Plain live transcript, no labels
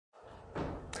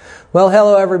Well,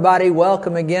 hello everybody.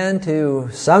 Welcome again to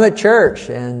Summit Church.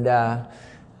 And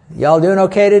y'all doing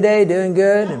okay today? Doing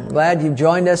good? I'm glad you've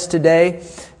joined us today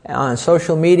on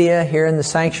social media here in the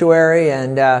sanctuary.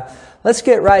 And let's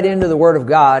get right into the Word of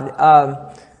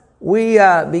God. We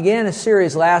began a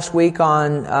series last week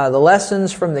on the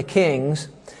lessons from the kings.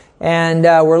 And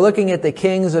we're looking at the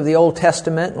kings of the Old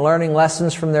Testament and learning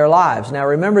lessons from their lives. Now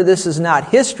remember, this is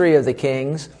not history of the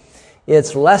kings.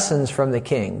 It's lessons from the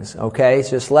kings, okay?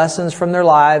 It's just lessons from their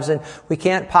lives, and we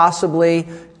can't possibly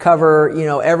cover,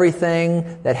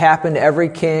 everything that happened to every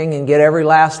king and get every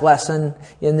last lesson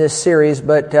in this series,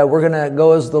 but we're going to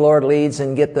go as the Lord leads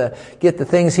and get the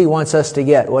things He wants us to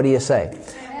get. What do you say?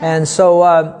 And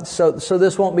so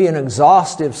this won't be an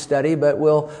exhaustive study, but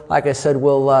we'll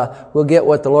get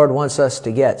what the Lord wants us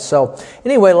to get. So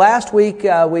anyway, last week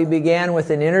we began with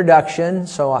an introduction.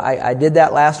 So I did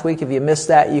that last week. If you missed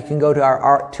that, you can go to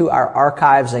our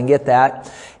archives and get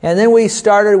that. And then we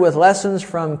started with lessons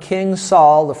from King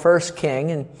Saul, the first king.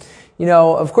 And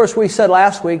of course, we said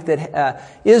last week that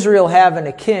Israel having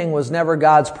a king was never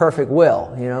God's perfect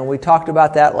will. We talked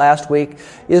about that last week.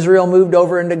 Israel moved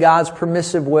over into God's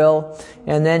permissive will,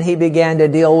 and then He began to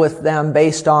deal with them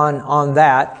based on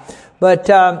that. But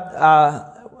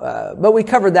we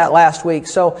covered that last week.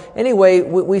 So anyway,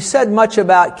 we said much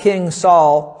about King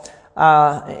Saul.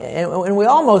 And we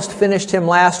almost finished him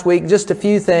last week. Just a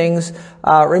few things.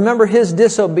 Remember his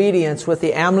disobedience with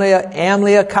the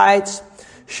Amalekites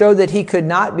showed that he could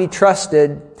not be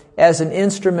trusted as an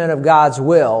instrument of God's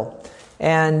will.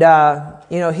 And,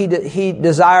 he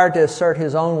desired to assert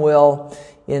his own will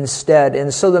instead.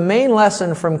 And so the main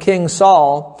lesson from King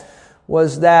Saul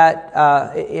was that,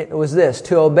 it was this: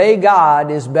 to obey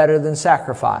God is better than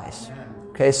sacrifice.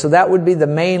 Okay, so that would be the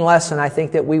main lesson I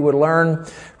think that we would learn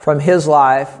from his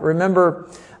life. Remember,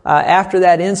 after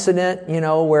that incident,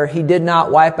 where he did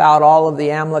not wipe out all of the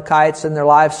Amalekites and their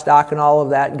livestock and all of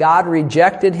that, God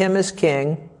rejected him as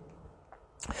king,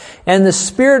 and the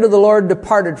Spirit of the Lord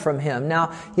departed from him.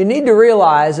 Now, you need to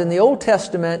realize in the Old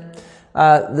Testament,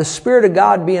 the Spirit of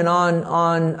God being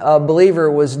on a believer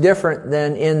was different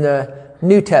than in the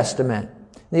New Testament.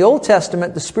 In the Old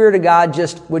Testament, the Spirit of God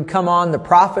just would come on the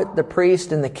prophet, the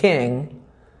priest, and the king.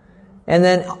 And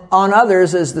then on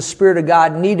others as the Spirit of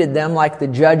God needed them, like the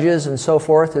judges and so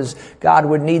forth, as God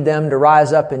would need them to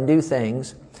rise up and do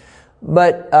things.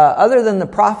 But other than the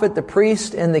prophet, the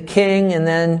priest, and the king, and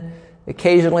then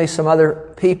occasionally some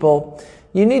other people,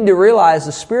 you need to realize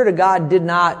the Spirit of God did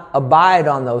not abide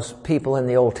on those people in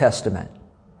the Old Testament.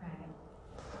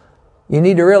 You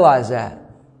need to realize that.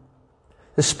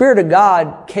 The Spirit of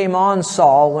God came on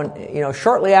Saul when,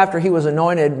 shortly after he was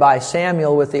anointed by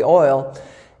Samuel with the oil.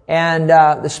 And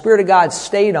the Spirit of God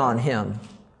stayed on him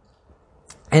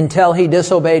until he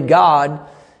disobeyed God,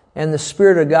 and the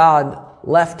Spirit of God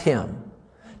left him.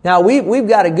 Now, we've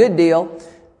got a good deal,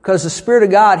 because the Spirit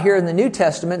of God here in the New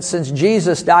Testament, since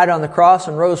Jesus died on the cross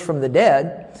and rose from the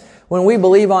dead, when we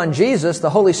believe on Jesus, the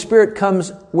Holy Spirit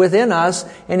comes within us,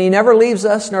 and He never leaves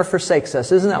us nor forsakes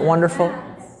us. Isn't that wonderful?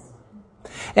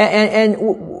 And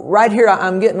right here,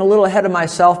 I'm getting a little ahead of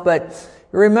myself, but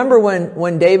remember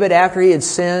when David, after he had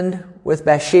sinned with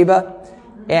Bathsheba,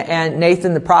 and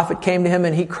Nathan the prophet came to him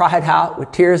and he cried out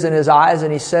with tears in his eyes,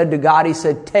 and he said to God, he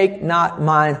said, take not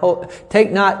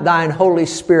thine Holy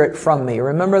Spirit from me.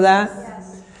 Remember that?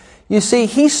 Yes. You see,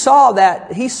 he saw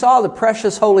the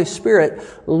precious Holy Spirit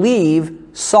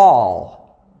leave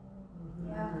Saul.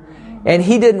 Yeah. And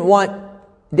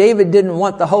David didn't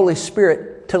want the Holy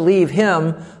Spirit to leave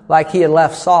him like he had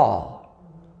left Saul.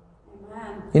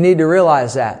 You need to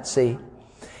realize that, see.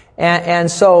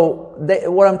 And so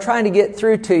what I'm trying to get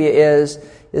through to you is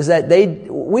that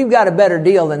we've got a better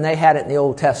deal than they had it in the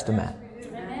Old Testament.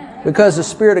 Because the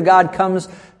Spirit of God comes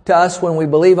to us when we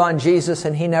believe on Jesus,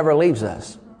 and He never leaves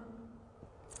us.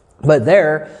 But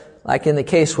there, like in the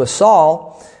case with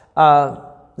Saul,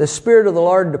 the Spirit of the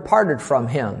Lord departed from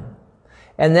him.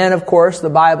 And then, of course, the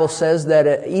Bible says that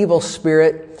an evil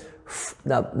spirit,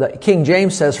 the King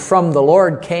James says, from the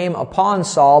Lord came upon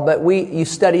Saul, but you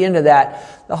study into that.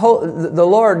 The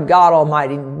Lord God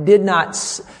Almighty did not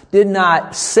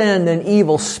send an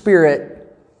evil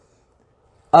spirit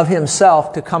of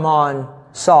Himself to come on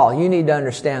Saul. You need to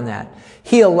understand that.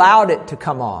 He allowed it to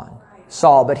come on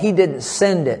Saul, but He didn't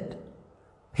send it.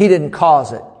 He didn't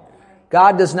cause it.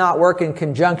 God does not work in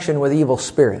conjunction with evil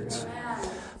spirits.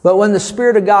 But when the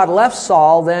Spirit of God left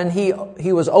Saul, then he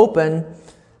was open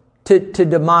to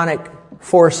demonic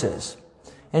forces.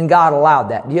 And God allowed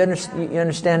that. Do you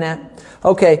understand that?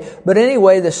 Okay. But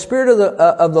anyway, the Spirit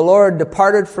of the Lord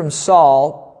departed from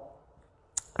Saul.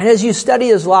 And as you study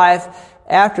his life,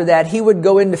 after that, he would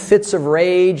go into fits of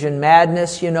rage and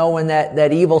madness, when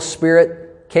that evil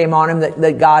spirit came on him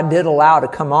that God did allow to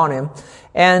come on him.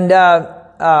 And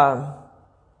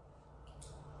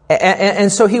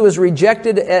so he was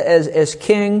rejected as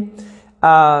king.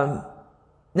 Now,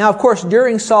 of course,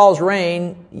 during Saul's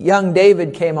reign, young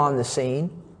David came on the scene.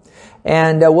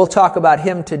 And we'll talk about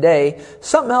him today.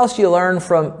 Something else you learn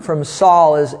from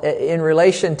Saul is in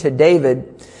relation to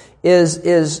David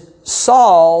is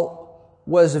Saul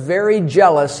was very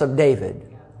jealous of David.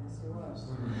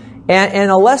 And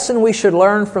a lesson we should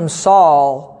learn from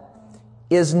Saul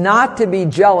is not to be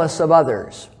jealous of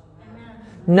others.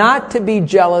 Not to be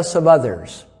jealous of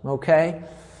others. Okay?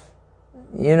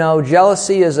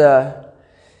 Jealousy is a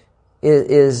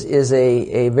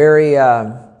very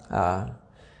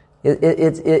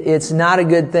it's not a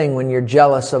good thing when you're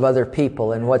jealous of other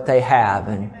people and what they have.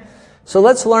 And so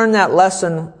let's learn that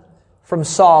lesson from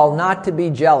Saul, not to be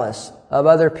jealous of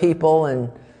other people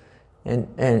and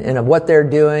of what they're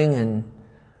doing and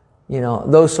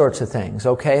those sorts of things,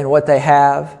 okay, and what they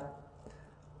have.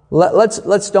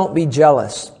 Let's don't be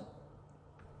jealous.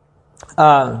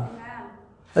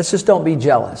 Let's just don't be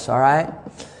jealous, all right?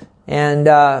 And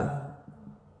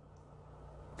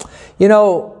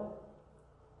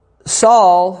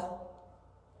Saul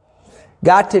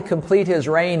got to complete his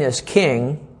reign as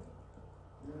king,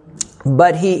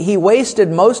 but he wasted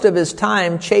most of his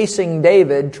time chasing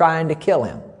David, trying to kill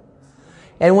him.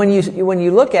 And when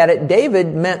you look at it,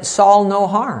 David meant Saul no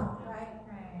harm.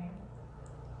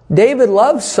 David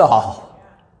loved Saul.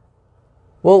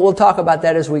 We'll talk about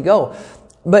that as we go.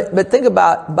 But think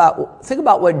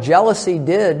about what jealousy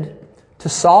did to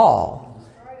Saul.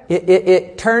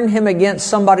 It turned him against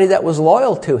somebody that was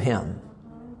loyal to him,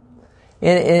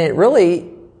 and it really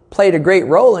played a great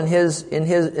role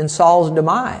in Saul's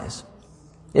demise.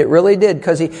 It really did,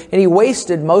 because he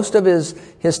wasted most of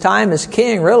his time as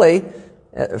king, really,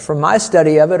 from my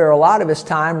study of it, or a lot of his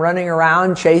time running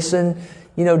around chasing,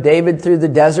 David through the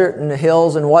desert and the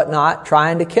hills and whatnot,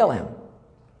 trying to kill him.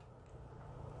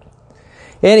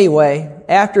 Anyway,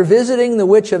 after visiting the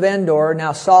witch of Endor,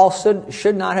 now Saul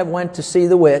should not have went to see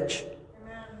the witch,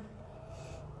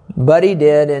 but he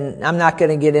did, and I'm not going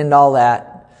to get into all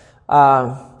that.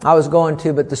 I was going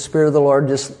to, but the Spirit of the Lord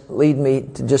just lead me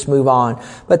to just move on.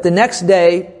 But the next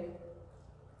day,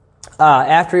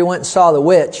 after he went and saw the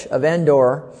witch of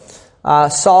Endor,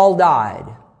 Saul died.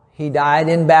 He died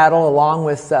in battle along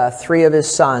with 3 of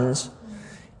his sons,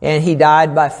 and he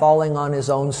died by falling on his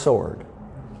own sword.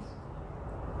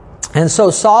 And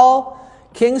so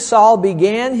King Saul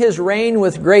began his reign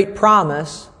with great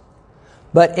promise,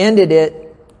 but ended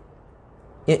it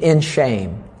in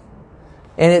shame.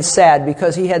 And it's sad,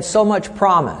 because he had so much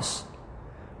promise.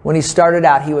 When he started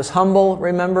out, he was humble,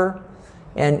 remember?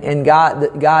 And God,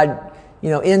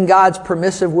 in God's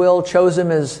permissive will, chose him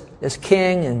as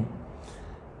king,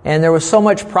 and there was so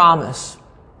much promise.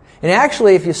 And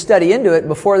actually, if you study into it,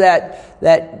 before I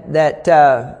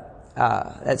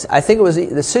think it was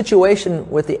the situation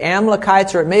with the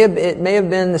Amalekites, or it may have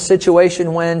been the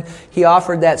situation when he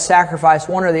offered that sacrifice,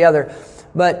 one or the other.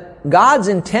 But God's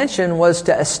intention was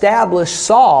to establish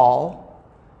Saul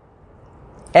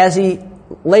as he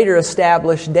later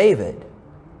established David.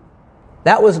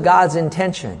 That was God's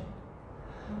intention.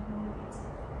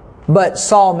 But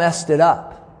Saul messed it up.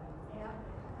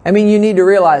 I mean, you need to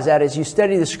realize that as you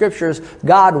study the Scriptures,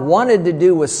 God wanted to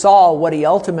do with Saul what he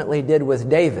ultimately did with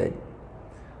David.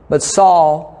 But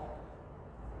Saul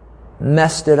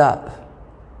messed it up.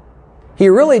 He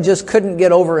really just couldn't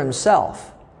get over himself.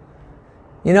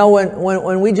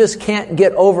 When we just can't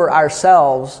get over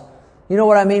ourselves, you know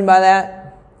what I mean by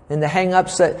that? And the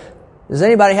hang-ups does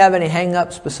anybody have any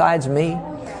hang-ups besides me?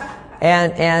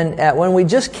 And when we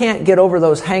just can't get over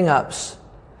those hang-ups,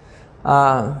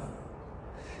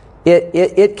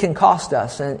 it can cost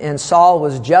us. And Saul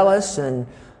was jealous and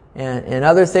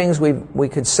other things we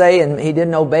could say, and he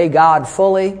didn't obey God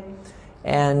fully.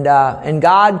 And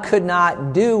God could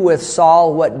not do with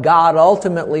Saul what God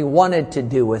ultimately wanted to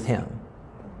do with him.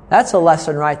 That's a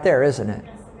lesson right there, isn't it?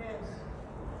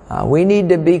 We need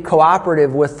to be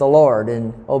cooperative with the Lord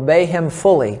and obey Him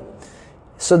fully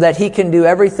so that He can do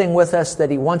everything with us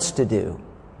that He wants to do.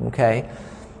 Okay?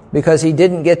 Because He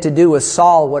didn't get to do with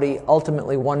Saul what He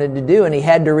ultimately wanted to do, and He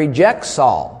had to reject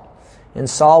Saul. And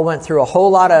Saul went through a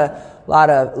whole lot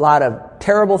of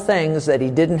terrible things that he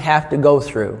didn't have to go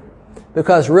through,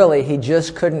 because really he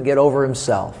just couldn't get over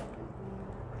himself.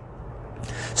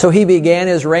 So he began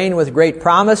his reign with great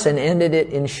promise and ended it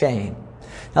in shame.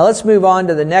 Now let's move on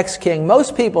to the next king.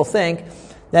 Most people think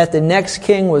that the next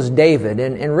king was David,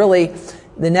 and really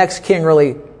the next king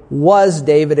really was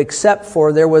David, except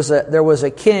for there was a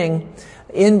king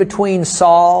in between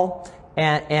Saul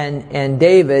and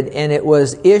David, and it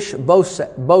was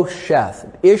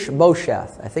Ishbosheth.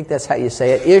 Ishbosheth. I think that's how you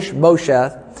say it.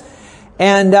 Ishbosheth.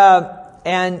 And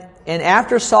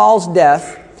after Saul's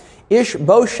death,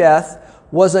 Ishbosheth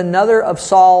was another of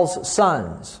Saul's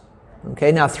sons.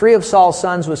 Okay, now 3 of Saul's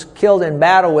sons was killed in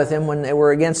battle with him when they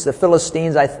were against the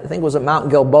Philistines. I think it was at Mount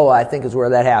Gilboa, I think is where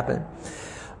that happened.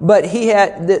 But he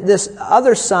had this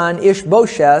other son,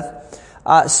 Ishbosheth,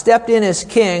 stepped in as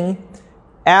king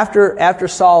after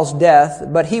Saul's death,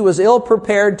 but he was ill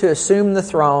prepared to assume the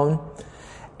throne.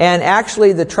 And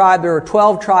actually there were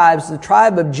 12 tribes. The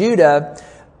tribe of Judah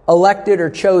elected or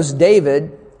chose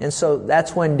David, and so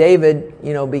that's when David,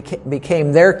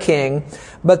 became their king.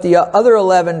 But the other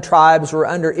 11 tribes were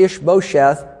under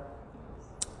Ishbosheth,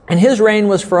 and his reign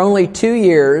was for only 2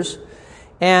 years.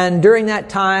 And during that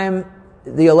time,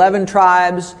 the 11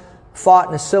 tribes fought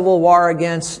in a civil war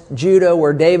against Judah,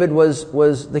 where David was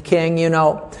the king,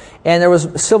 And there was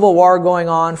a civil war going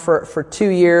on for 2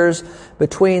 years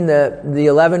between the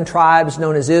 11 tribes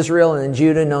known as Israel and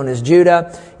Judah known as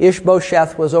Judah.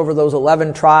 Ishbosheth was over those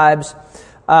 11 tribes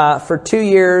for 2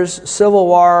 years, civil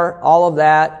war, all of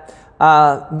that.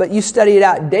 But you study it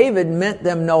out. David meant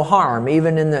them no harm,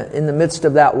 even in the midst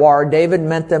of that war. David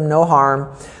meant them no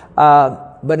harm.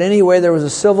 But anyway, there was a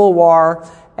civil war,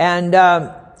 and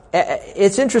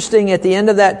it's interesting. At the end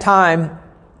of that time,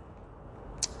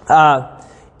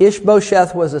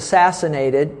 Ishbosheth was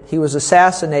assassinated. He was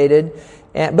assassinated,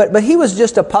 but he was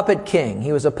just a puppet king.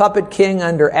 He was a puppet king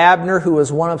under Abner, who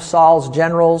was one of Saul's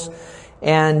generals.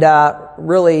 And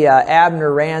really,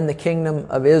 Abner ran the kingdom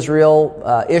of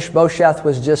Israel. Ishbosheth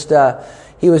was just a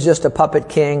puppet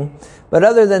king. But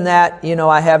other than that,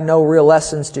 I have no real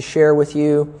lessons to share with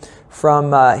you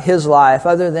from his life,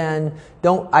 other than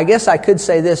I guess I could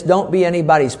say this: don't be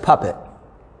anybody's puppet.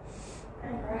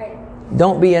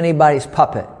 Don't be anybody's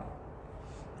puppet.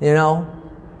 Don't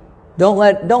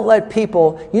let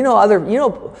people.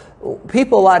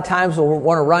 People a lot of times will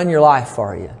want to run your life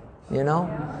for you.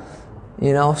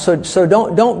 So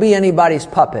don't be anybody's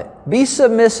puppet. Be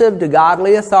submissive to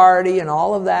godly authority and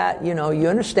all of that. You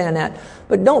understand that.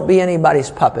 But don't be anybody's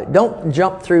puppet. Don't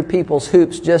jump through people's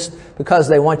hoops just because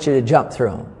they want you to jump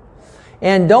through them.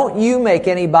 And don't you make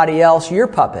anybody else your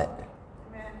puppet.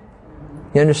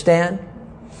 You understand?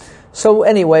 So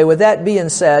anyway, with that being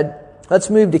said, let's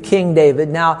move to King David.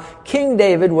 Now, King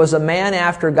David was a man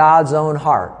after God's own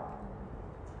heart.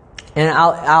 And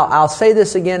I'll say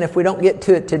this again. If we don't get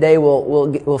to it today,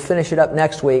 we'll finish it up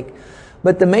next week.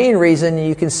 But the main reason,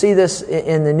 you can see this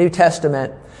in the New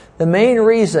Testament, the main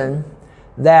reason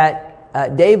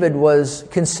that David was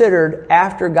considered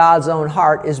after God's own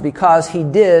heart is because he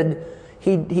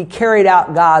carried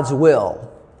out God's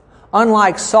will.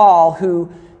 Unlike Saul,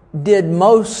 who did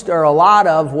most or a lot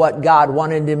of what God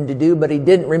wanted him to do, but he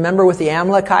didn't. Remember with the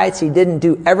Amalekites, he didn't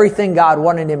do everything God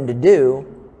wanted him to do,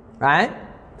 right?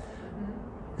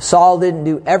 Saul didn't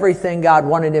do everything God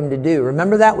wanted him to do.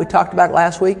 Remember that? We talked about it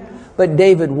last week. But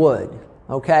David would,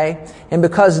 okay? And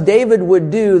because David would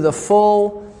do the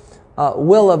full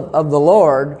will of the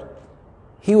Lord,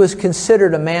 he was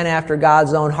considered a man after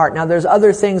God's own heart. Now, there's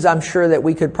other things I'm sure that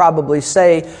we could probably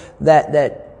say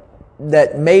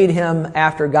that made him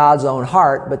after God's own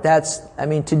heart, but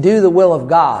to do the will of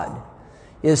God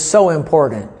is so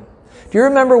important. Do you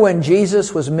remember when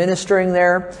Jesus was ministering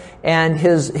there and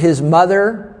his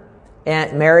mother,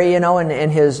 Aunt Mary,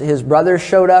 and his brothers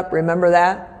showed up? Remember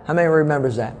that? How many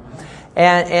remembers that?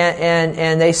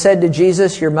 And they said to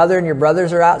Jesus, your mother and your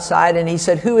brothers are outside. And he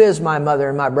said, who is my mother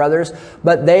and my brothers?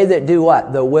 But they that do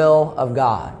what? The will of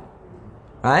God.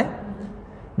 Right?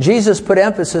 Jesus put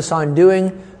emphasis on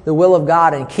doing the will of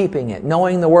God and keeping it,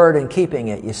 knowing the Word and keeping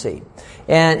it, you see.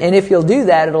 And if you'll do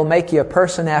that, it'll make you a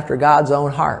person after God's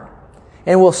own heart.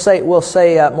 And we'll say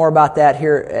more about that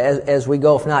here as we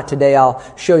go. If not today, I'll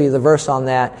show you the verse on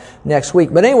that next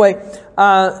week. But anyway,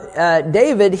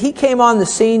 David, he came on the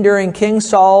scene during King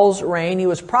Saul's reign. He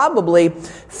was probably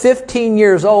 15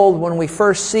 years old when we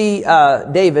first see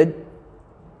David.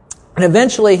 And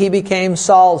eventually he became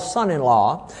Saul's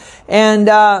son-in-law. And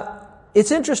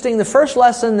it's interesting, the first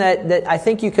lesson that I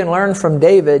think you can learn from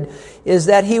David is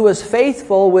that he was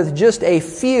faithful with just a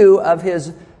few of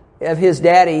his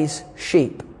daddy's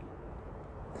sheep.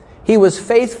 He was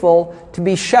faithful to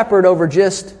be shepherd over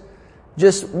just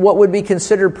what would be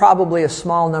considered probably a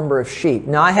small number of sheep.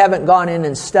 Now, I haven't gone in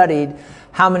and studied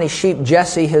how many sheep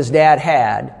Jesse, his dad,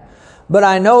 had, but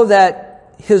I know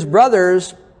that his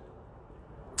brothers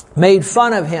made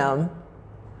fun of him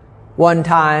one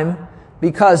time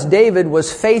because David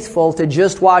was faithful to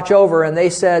just watch over, and they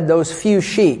said, those few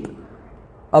sheep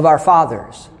of our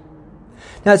fathers.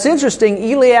 Now it's interesting,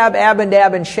 Eliab,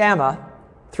 Abinadab, and Shammah,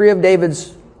 three of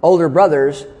David's older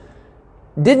brothers,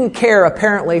 didn't care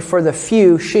apparently for the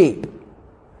few sheep.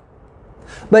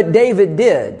 But David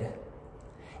did.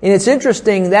 And it's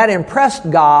interesting, that impressed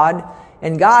God,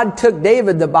 and God took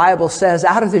David, the Bible says,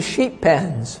 out of the sheep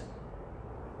pens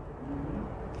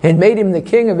and made him the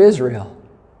king of Israel.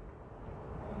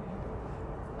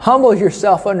 Humble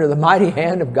yourself under the mighty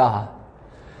hand of God,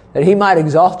 that He might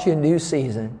exalt you in due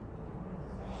season.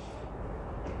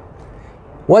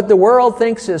 What the world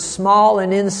thinks is small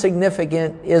and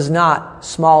insignificant is not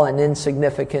small and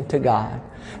insignificant to God.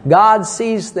 God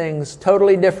sees things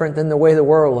totally different than the way the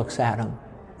world looks at them,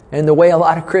 and the way a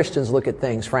lot of Christians look at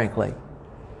things, frankly.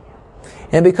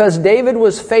 And because David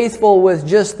was faithful with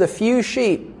just the few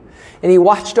sheep, and he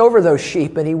watched over those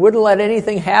sheep, and he wouldn't let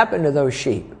anything happen to those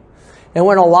sheep. And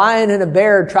when a lion and a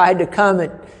bear tried to come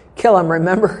and kill him,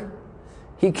 remember?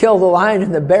 He killed the lion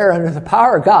and the bear under the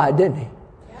power of God, didn't he?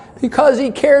 Because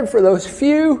he cared for those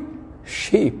few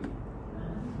sheep.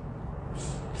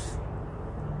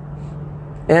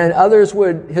 And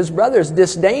his brothers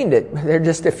disdained it. They're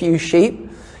just a few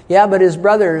sheep. Yeah, but his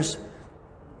brothers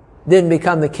didn't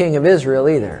become the king of Israel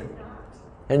either.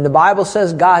 And the Bible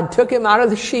says God took him out of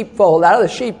the sheepfold, out of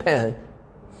the sheep pen,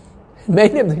 and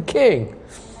made him the king.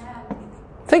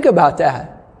 Think about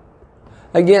that.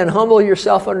 Again, humble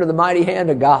yourself under the mighty hand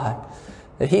of God,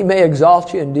 that He may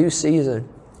exalt you in due season.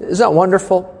 Isn't that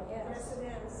wonderful? Yes,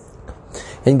 it is.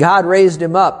 And God raised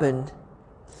him up. And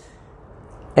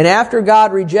after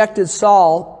God rejected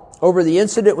Saul over the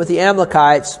incident with the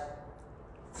Amalekites,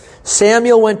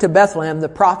 Samuel went to Bethlehem. The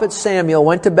prophet Samuel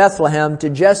went to Bethlehem to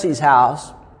Jesse's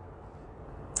house,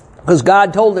 because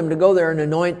God told him to go there and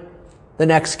anoint the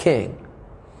next king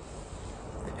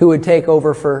who would take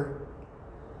over for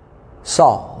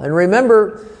Saul. And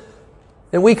remember,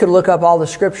 and we could look up all the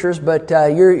scriptures, but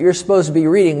you're supposed to be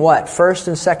reading what? 1st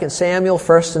and 2nd Samuel,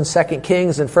 1st and 2nd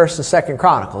Kings, and 1st and 2nd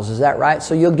Chronicles. Is that right?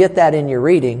 So you'll get that in your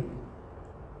reading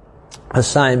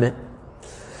assignment.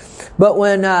 But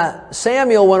when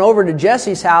Samuel went over to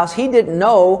Jesse's house, he didn't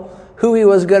know who he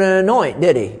was going to anoint,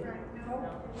 did he?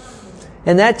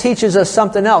 And that teaches us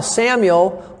something else. Samuel,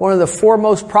 one of the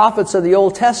foremost prophets of the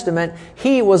Old Testament,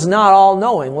 he was not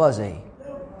all-knowing, was he?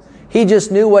 He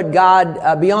just knew what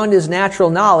God, beyond his natural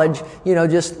knowledge,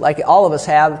 just like all of us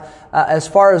have, as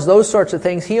far as those sorts of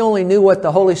things, he only knew what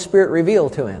the Holy Spirit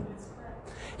revealed to him.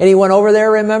 And he went over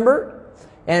there, remember?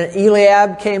 And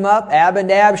Eliab came up,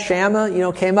 Abinadab,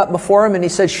 Shammah, came up before him, and he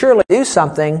said, surely do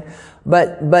something,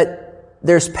 but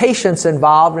there's patience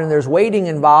involved, and there's waiting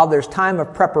involved, there's time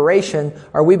of preparation.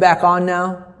 Are we back on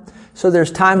now? So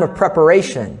there's time of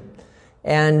preparation.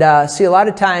 And see, a lot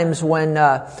of times when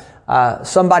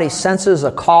somebody senses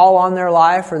a call on their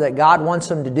life, or that God wants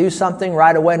them to do something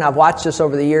right away, and I've watched this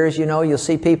over the years, you'll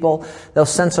see people, they'll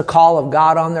sense a call of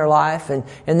God on their life, and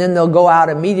then they'll go out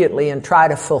immediately and try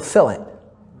to fulfill it.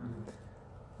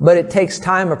 But it takes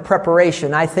time of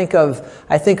preparation. I think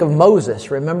of Moses.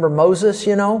 Remember Moses,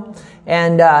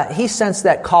 And he sensed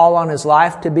that call on his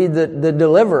life to be the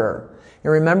deliverer.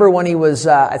 And remember when he was,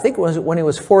 I think it was when he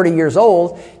was 40 years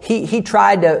old, he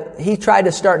tried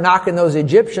to start knocking those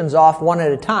Egyptians off one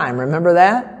at a time. Remember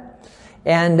that?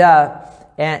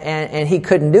 And he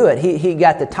couldn't do it. He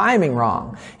got the timing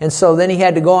wrong. And so then he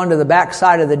had to go onto the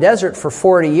backside of the desert for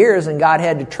 40 years, and God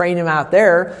had to train him out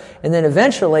there. And then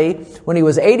eventually, when he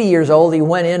was 80 years old, he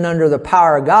went in under the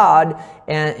power of God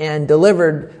and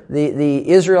delivered the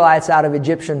Israelites out of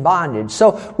Egyptian bondage.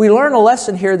 So we learn a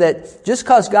lesson here that just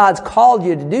because God's called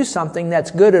you to do something, that's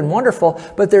good and wonderful,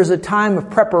 but there's a time of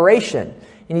preparation,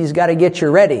 and He's got to get you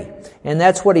ready. And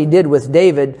that's what He did with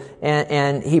David,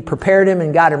 and He prepared him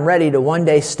and got him ready to one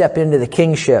day step into the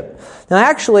kingship. Now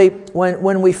actually,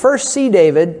 when we first see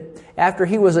David, after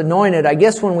he was anointed, I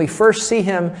guess when we first see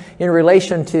him in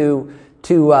relation to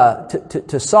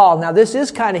Saul. Now this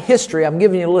is kind of history. I'm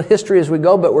giving you a little history as we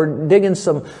go, but we're digging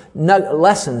some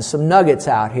lessons, some nuggets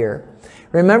out here.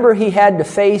 Remember, he had to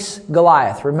face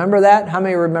Goliath. Remember that? How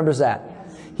many remembers that?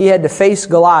 He had to face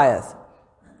Goliath.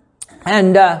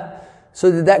 And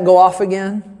so did that go off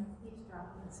again?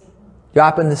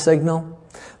 Dropping the signal?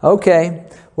 Okay.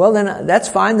 Well then, that's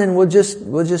fine. Then we'll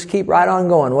just keep right on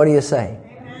going. What do you say?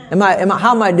 How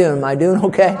am I doing? Am I doing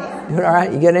okay? Doing all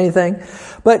right? You get anything?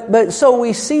 But so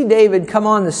we see David come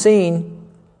on the scene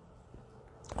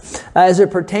as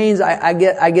it pertains, I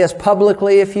guess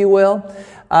publicly, if you will.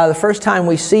 the first time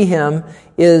we see him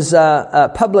is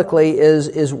publicly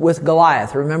is with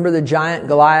Goliath. Remember the giant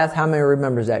Goliath? How many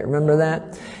remembers that? Remember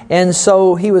that? And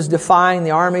so he was defying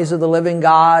the armies of the living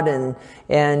God,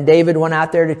 and David went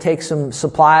out there to take some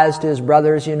supplies to his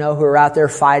brothers, who were out there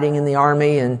fighting in the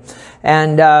army, and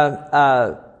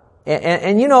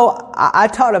I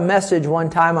taught a message one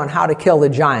time on how to kill the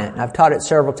giant. I've taught it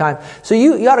several times. So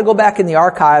you ought to go back in the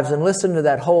archives and listen to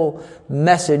that whole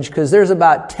message, because there's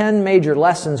about 10 major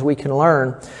lessons we can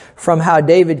learn from how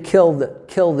David killed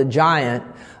the giant.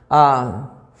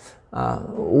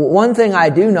 One thing I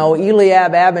do know,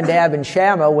 Eliab, Abinadab, and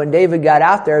Shammah, when David got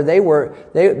out there, they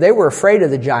were afraid of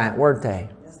the giant, weren't they?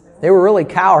 They were really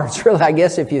cowards, really, I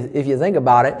guess, if you think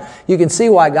about it. You can see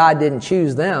why God didn't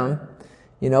choose them.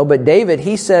 But David,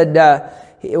 he said,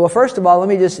 well, first of all, let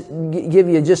me just give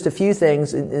you just a few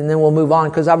things, and then we'll move on,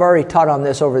 because I've already taught on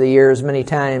this over the years many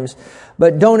times.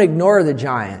 But don't ignore the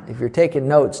giant. If you're taking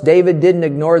notes, David didn't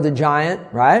ignore the giant,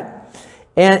 right?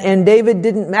 And David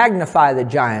didn't magnify the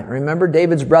giant. Remember,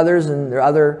 David's brothers and the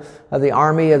other of the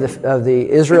army of the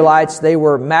Israelites, they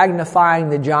were magnifying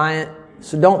the giant.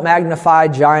 So don't magnify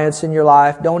giants in your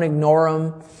life. Don't ignore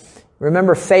them.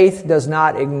 Remember, faith does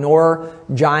not ignore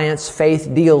giants.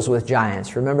 Faith deals with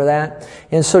giants. Remember that?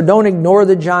 And so don't ignore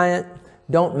the giant.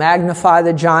 Don't magnify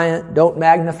the giant. Don't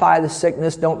magnify the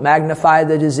sickness. Don't magnify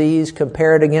the disease.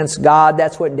 Compare it against God.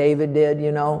 That's what David did,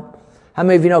 How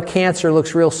many of you know cancer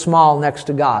looks real small next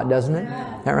to God, doesn't it? Is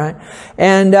that right?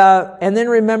 And then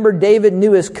remember, David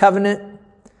knew his covenant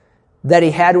that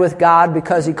he had with God,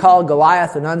 because he called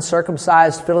Goliath an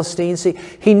uncircumcised Philistine. See,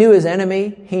 he knew his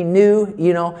enemy. He knew,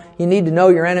 you need to know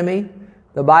your enemy.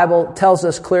 The Bible tells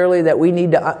us clearly that we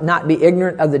need to not be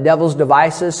ignorant of the devil's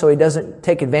devices so he doesn't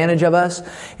take advantage of us.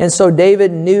 And so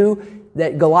David knew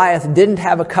that Goliath didn't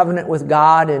have a covenant with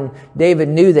God, and David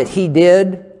knew that he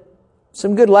did.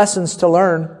 Some good lessons to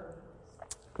learn.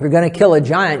 If you're going to kill a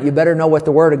giant, you better know what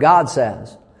the Word of God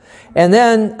says. And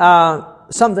then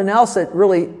something else that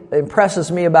really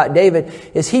impresses me about David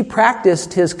is he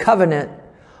practiced his covenant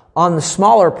on the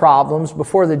smaller problems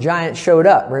before the giant showed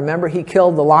up. Remember, he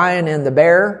killed the lion and the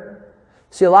bear.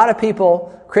 See, a lot of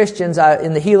people, Christians,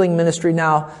 in the healing ministry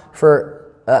now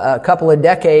for a couple of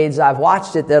decades, I've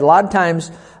watched it, that a lot of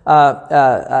times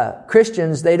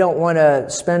Christians, they don't want to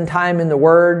spend time in the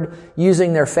Word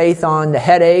using their faith on the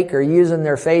headache, or using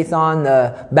their faith on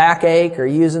the backache, or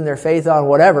using their faith on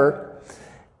whatever.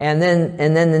 And then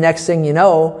the next thing you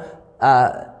know,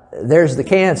 there's the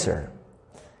cancer.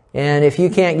 And if you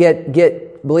can't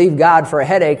believe God for a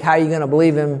headache, how are you going to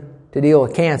believe Him to deal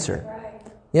with cancer?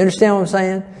 You understand what I'm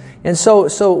saying? And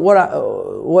so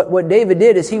what David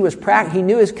did is he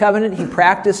knew his covenant. He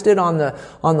practiced it on the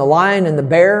lion and the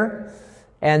bear,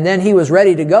 and then he was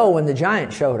ready to go when the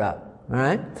giant showed up. All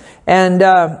right, and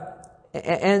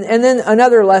then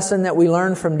another lesson that we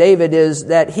learn from David is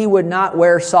that he would not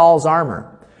wear Saul's armor.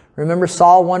 Remember,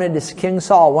 King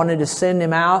Saul wanted to send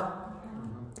him out.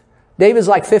 David's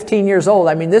like 15 years old.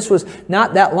 I mean, this was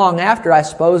not that long after, I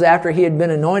suppose, after he had been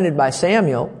anointed by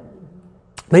Samuel.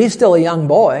 But he's still a young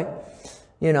boy,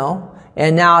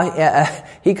 And now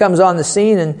he comes on the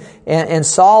scene, and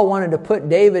Saul wanted to put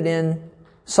David in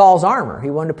Saul's armor. He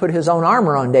wanted to put his own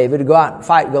armor on David to go out and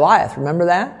fight Goliath. Remember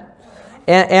that?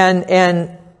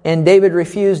 And David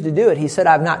refused to do it. He said,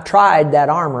 "I've not tried that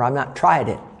armor. I've not tried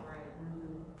it."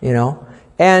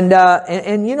 And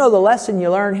the lesson you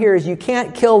learn here is you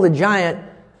can't kill the giant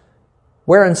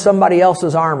wearing somebody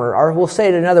else's armor. Or we'll say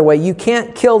it another way, you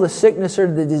can't kill the sickness or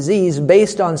the disease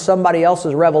based on somebody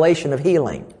else's revelation of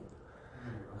healing.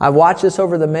 I've watched this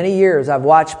over the many years. I've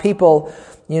watched people,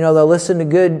 they'll listen to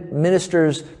good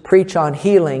ministers preach on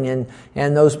healing,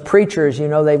 and those preachers,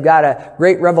 they've got a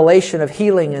great revelation of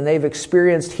healing, and they've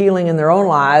experienced healing in their own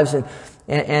lives,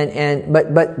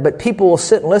 but people will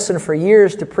sit and listen for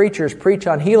years to preachers preach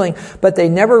on healing, but they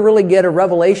never really get a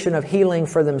revelation of healing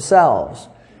for themselves.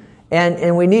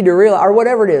 And we need to realize, or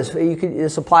whatever it is,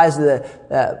 this applies to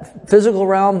the physical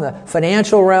realm, the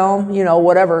financial realm,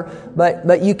 whatever.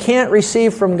 But you can't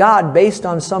receive from God based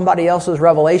on somebody else's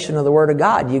revelation of the Word of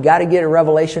God. You got to get a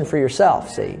revelation for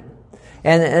yourself, see.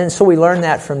 And so we learn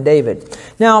that from David.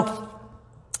 Now,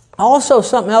 also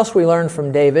something else we learn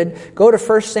from David. Go to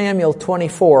 1 Samuel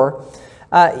 24.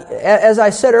 As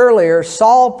I said earlier,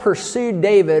 Saul pursued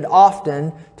David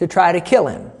often to try to kill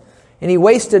him. And he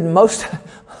wasted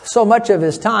so much of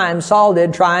his time, Saul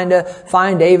did, trying to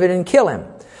find David and kill him.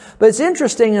 But it's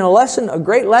interesting, and a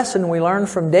great lesson we learn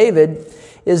from David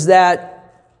is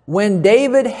that when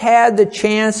David had the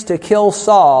chance to kill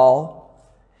Saul,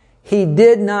 he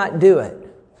did not do it.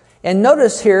 And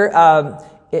notice here,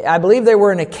 I believe they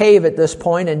were in a cave at this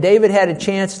point, and David had a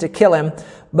chance to kill him.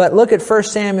 But look at 1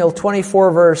 Samuel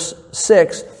 24, verse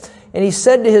 6. And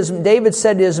David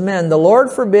said to his men, "The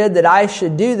Lord forbid that I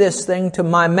should do this thing to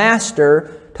my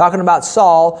master," talking about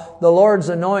Saul, "the Lord's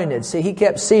anointed." See, he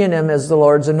kept seeing him as the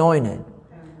Lord's anointed.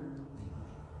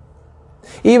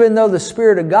 Even though the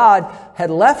Spirit of God had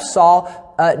left Saul,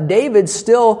 David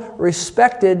still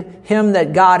respected him,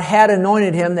 that God had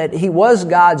anointed him, that he was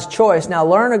God's choice. Now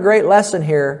learn a great lesson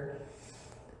here.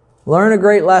 Learn a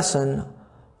great lesson.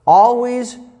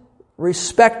 Always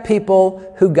respect people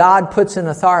who God puts in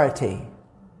authority.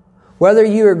 Whether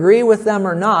you agree with them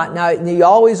or not. Now, you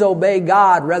always obey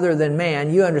God rather than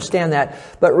man. You understand that.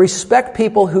 But respect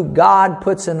people who God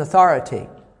puts in authority.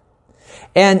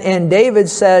 And David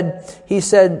said,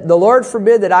 "The Lord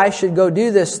forbid that I should go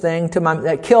do this thing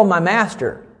that kill my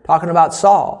master." Talking about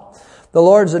Saul. "The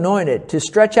Lord's anointed, to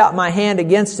stretch out my hand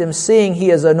against him, seeing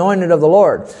he is anointed of the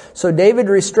Lord." So David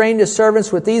restrained his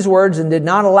servants with these words and did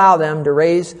not allow them to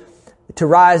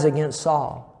rise against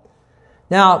Saul.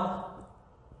 Now,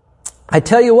 I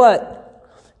tell you what,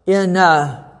 in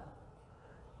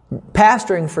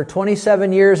pastoring for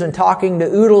 27 years and talking to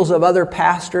oodles of other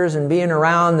pastors and being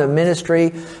around the ministry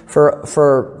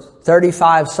for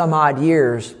 35 some odd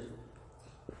years,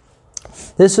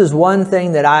 this is one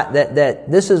thing let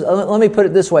me put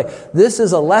it this way. This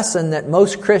is a lesson that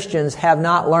most Christians have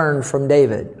not learned from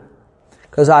David.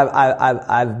 Because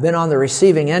I've been on the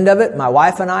receiving end of it. My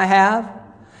wife and I have.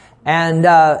 And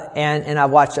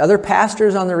I've watched other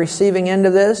pastors on the receiving end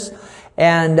of this.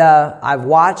 And I've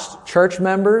watched church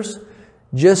members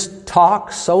just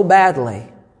talk so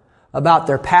badly about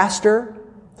their pastor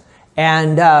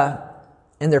and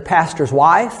their pastor's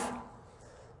wife.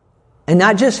 And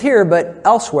not just here, but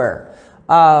elsewhere.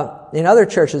 In other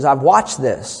churches, I've watched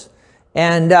this.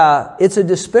 And it's a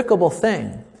despicable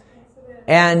thing.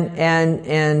 And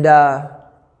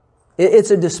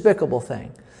it's a despicable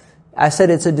thing. I said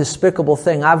it's a despicable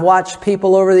thing. I've watched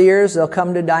people over the years, they'll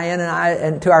come to Diane and I,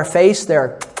 and to our face,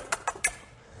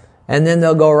 and then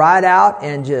they'll go right out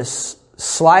and just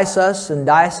slice us and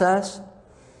dice us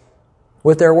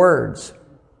with their words.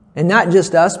 And not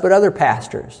just us, but other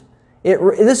pastors.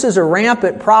 This is a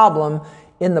rampant problem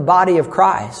in the body of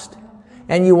Christ.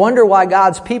 And you wonder why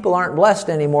God's people aren't blessed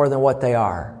any more than what they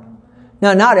are.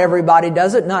 Now, not everybody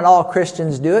does it. Not all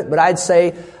Christians do it. But I'd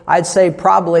say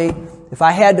probably, if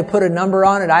I had to put a number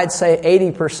on it, I'd say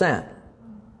 80%.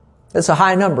 That's a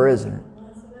high number, isn't it?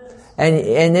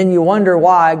 And then you wonder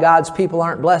why God's people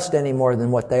aren't blessed any more than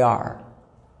what they are.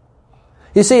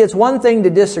 You see, it's one thing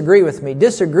to disagree with me.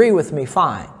 Disagree with me,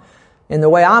 fine. In the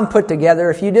way I'm put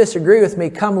together, if you disagree with me,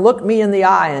 come look me in the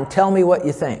eye and tell me what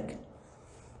you think.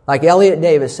 Like Elliot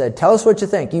Davis said, tell us what you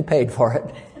think. You paid for it.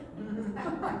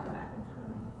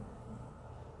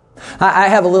 I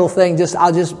have a little thing,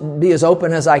 I'll just be as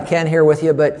open as I can here with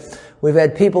you, but we've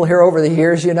had people here over the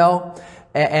years,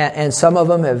 and some of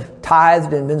them have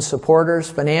tithed and been supporters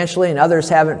financially, and others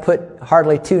haven't put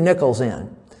hardly 2 nickels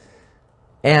in.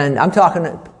 And I'm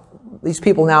talking, these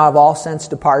people now have all since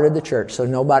departed the church, so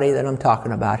nobody that I'm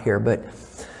talking about here, but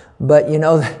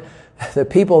the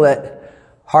people that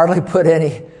hardly put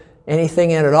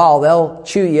anything in at all, they'll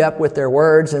chew you up with their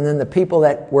words. And then the people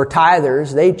that were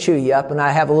tithers, they chew you up. And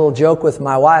I have a little joke with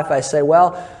my wife. I say,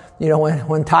 well,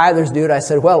 when tithers do it, I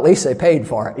said, well, at least they paid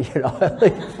for it.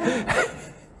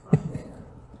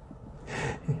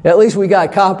 At least we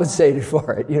got compensated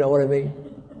for it. You know what I mean?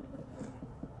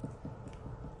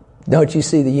 Don't you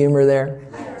see the humor there?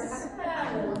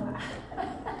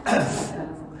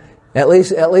 At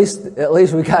least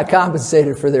we got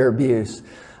compensated for their abuse.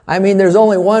 I mean, there's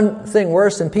only one thing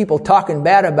worse than people talking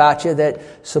bad about you that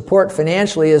support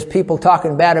financially is people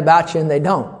talking bad about you and they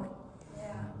don't.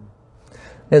 Yeah.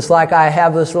 It's like I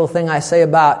have this little thing I say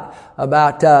about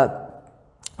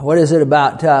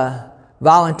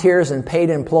volunteers and paid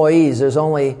employees. There's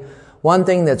only one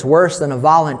thing that's worse than a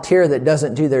volunteer that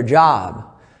doesn't do their job.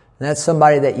 And that's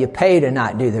somebody that you pay to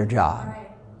not do their job. Right.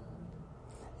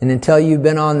 And until you've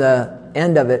been on the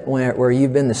end of it where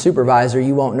you've been the supervisor,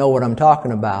 you won't know what I'm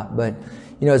talking about. But,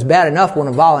 it's bad enough when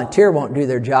a volunteer won't do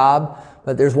their job,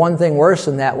 but there's one thing worse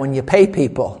than that when you pay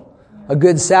people a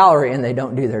good salary and they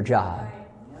don't do their job.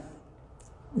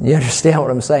 You understand what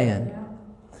I'm saying?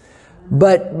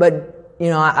 But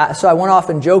so I went off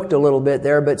and joked a little bit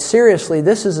there, but seriously,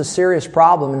 this is a serious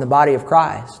problem in the body of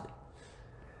Christ.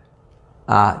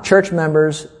 Church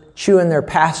members chewing their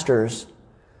pastors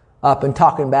up and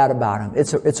talking bad about them.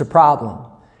 It's a problem.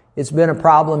 It's been a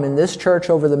problem in this church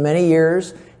over the many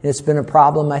years, and it's been a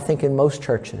problem, I think, in most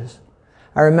churches.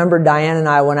 I remember Diane and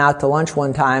I went out to lunch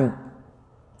one time,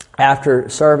 after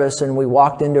service, and we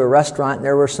walked into a restaurant, and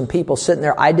there were some people sitting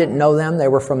there. I didn't know them. They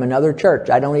were from another church.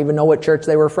 I don't even know what church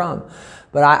they were from.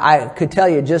 But I could tell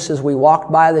you, just as we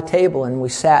walked by the table and we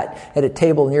sat at a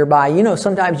table nearby,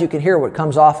 sometimes you can hear what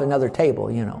comes off another table,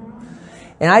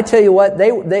 And I tell you what,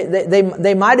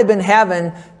 they might have been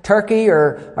having turkey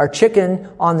or chicken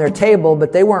on their table,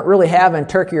 but they weren't really having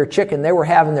turkey or chicken. They were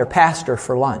having their pastor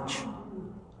for lunch.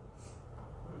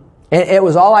 And it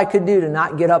was all I could do to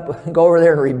not get up and go over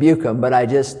there and rebuke them, but I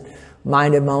just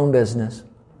minded my own business.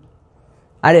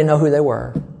 I didn't know who they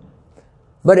were.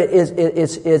 But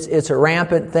it's a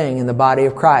rampant thing in the body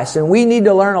of Christ. And we need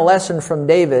to learn a lesson from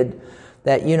David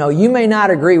that, you may not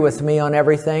agree with me on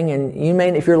everything, and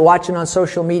if you're watching on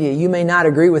social media, you may not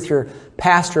agree with your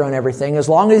pastor on everything, as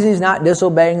long as he's not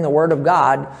disobeying the Word of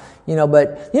God,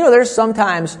 but, there's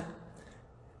sometimes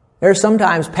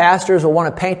pastors will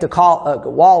want to paint a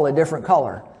wall a different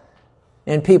color,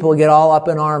 and people get all up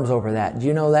in arms over that. Do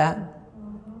you know that?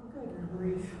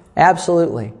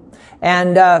 Absolutely.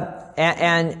 And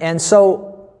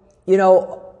so,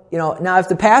 now if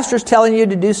the pastor's telling you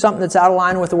to do something that's out of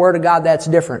line with the Word of God, that's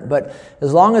different. But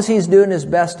as long as he's doing his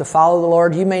best to follow the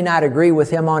Lord, you may not agree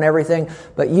with him on everything,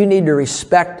 but you need to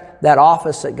respect that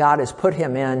office that God has put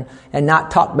him in and not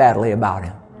talk badly about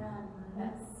him.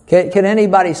 Can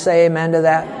anybody say amen to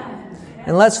that?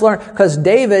 And let's learn, because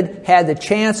David had the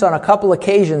chance on a couple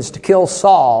occasions to kill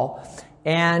Saul,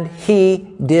 and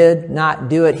he did not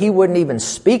do it. He wouldn't even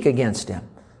speak against him,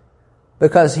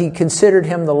 because he considered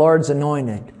him the Lord's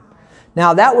anointed.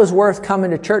 Now, that was worth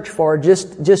coming to church for,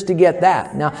 just to get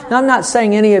that. Now I'm not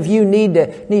saying any of you need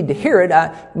to hear it.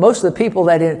 Most of the people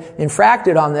that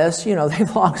infracted on this,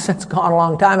 they've long since gone a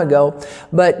long time ago.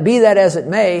 But be that as it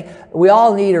may, we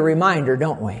all need a reminder,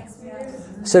 don't we?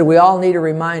 So we all need a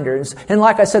reminder. And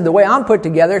like I said, the way I'm put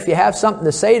together, if you have something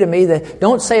to say to me, that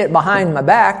don't say it behind my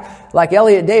back. Like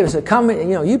Elliot Davis said, come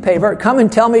and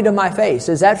tell me to my face.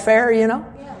 Is that fair,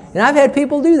 And I've had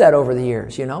people do that over the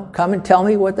years, come and tell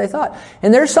me what they thought.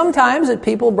 And there's some times that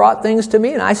people brought things to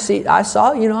me, and I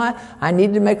saw, I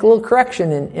needed to make a little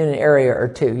correction in an area or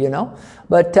two,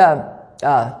 But,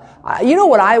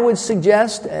 what I would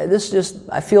suggest,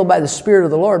 I feel by the Spirit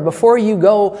of the Lord, before you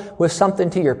go with something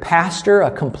to your pastor, a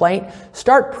complaint,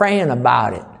 start praying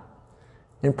about it.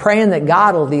 And praying that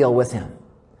God will deal with him.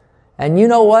 And you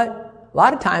know what? A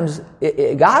lot of times,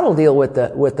 God will deal with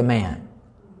the man.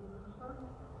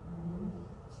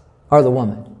 Or the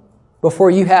woman, before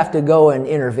you have to go and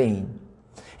intervene.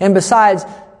 And besides,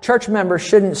 church members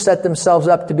shouldn't set themselves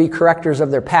up to be correctors of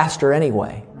their pastor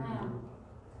anyway.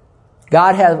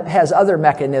 God has other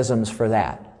mechanisms for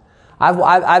that.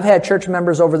 I've had church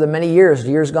members over the many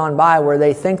years gone by, where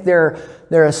they think their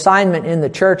assignment in the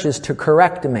church is to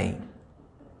correct me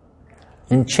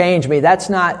and change me. That's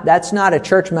not a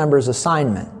church member's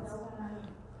assignment.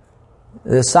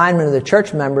 The assignment of the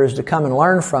church member is to come and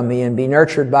learn from me and be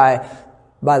nurtured by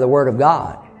the Word of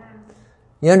God.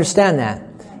 You understand that?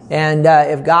 And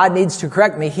if God needs to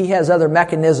correct me, He has other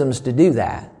mechanisms to do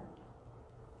that.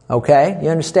 Okay? You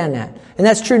understand that? And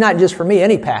that's true not just for me,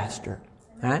 any pastor.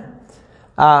 Right?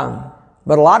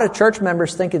 But a lot of church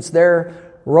members think it's their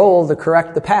role to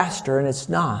correct the pastor, and it's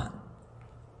not.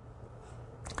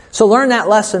 So learn that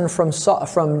lesson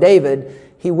from David.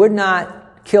 He would not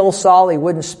kill Saul. He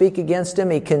wouldn't speak against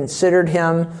him. He considered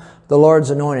him the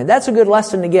Lord's anointed. That's a good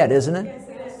lesson to get, isn't it? Yes,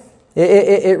 it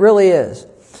is. It really is.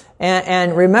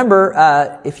 And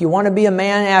remember, if you want to be a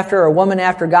man after, or a woman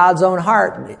after God's own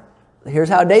heart, here's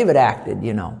how David acted,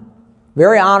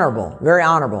 Very honorable, very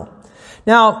honorable.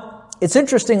 Now, it's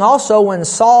interesting also, when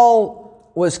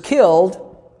Saul was killed,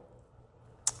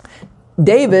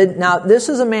 David, now this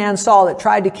is a man, Saul, that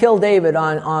tried to kill David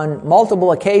on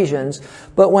multiple occasions,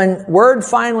 but when word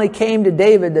finally came to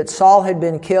David that Saul had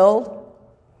been killed,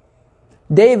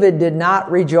 David did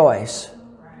not rejoice,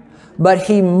 but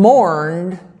he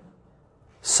mourned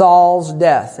Saul's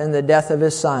death and the death of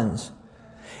his sons.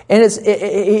 And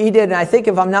he did, and I think,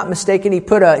 if I'm not mistaken, he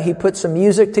put some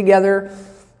music together,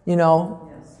 in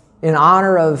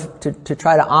honor of, to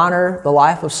try to honor the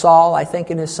life of Saul, I think,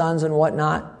 and his sons and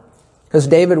whatnot. Because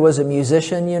David was a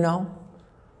musician,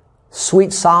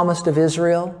 sweet psalmist of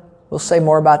Israel. We'll say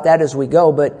more about that as we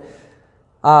go. But,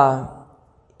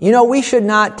 we should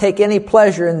not take any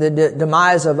pleasure in the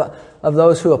demise of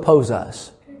those who oppose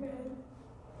us.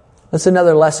 That's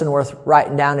another lesson worth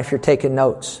writing down if you're taking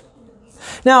notes.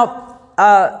 Now,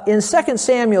 in 2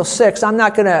 Samuel 6, I'm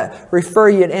not going to refer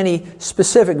you to any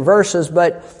specific verses,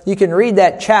 but you can read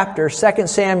that chapter, 2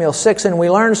 Samuel 6, and we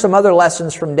learn some other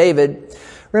lessons from David.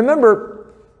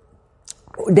 Remember,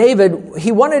 David,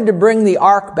 he wanted to bring the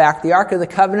ark back, the Ark of the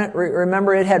Covenant.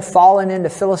 Remember, it had fallen into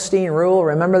Philistine rule.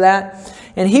 Remember that?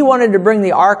 And he wanted to bring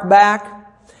the ark back.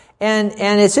 And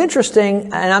it's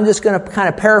interesting, and I'm just going to kind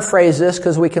of paraphrase this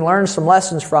because we can learn some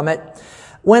lessons from it.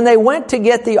 When they went to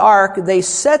get the ark, they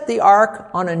set the ark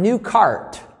on a new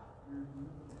cart.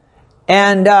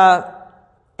 And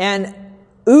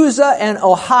Uzzah and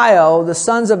Ohio, the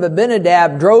sons of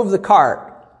Abinadab, drove the cart.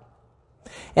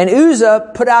 And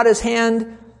Uzzah put out his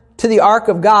hand to the ark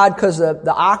of God because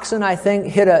the oxen, I think,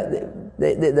 hit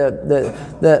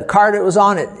the cart it was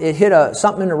on. It hit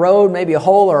something in the road, maybe a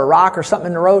hole or a rock or something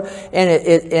in the road,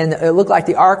 and it looked like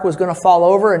the ark was going to fall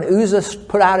over. And Uzzah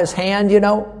put out his hand,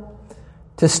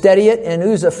 to steady it, and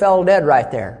Uzzah fell dead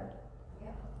right there.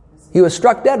 He was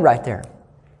struck dead right there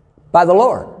by the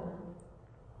Lord.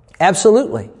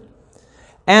 Absolutely.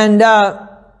 And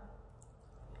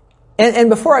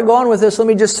before I go on with this, let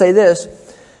me just say this.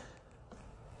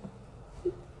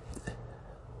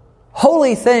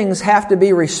 Holy things have to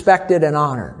be respected and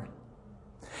honored.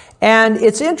 And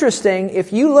it's interesting,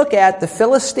 if you look at the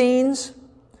Philistines,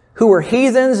 who were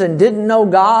heathens and didn't know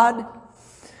God,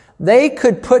 they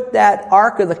could put that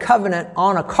Ark of the Covenant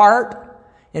on a cart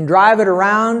and drive it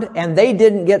around, and they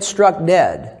didn't get struck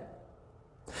dead.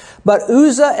 But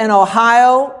Uzzah and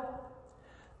Ohio,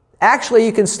 actually,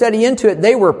 you can study into it,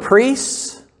 they were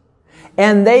priests,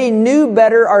 and they knew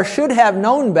better, or should have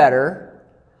known better,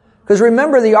 because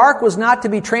remember, the ark was not to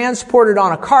be transported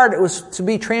on a cart, it was to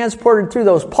be transported through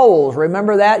those poles.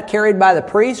 Remember that? Carried by the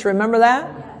priests, remember that?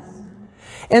 Yes.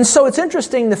 And so it's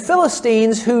interesting, the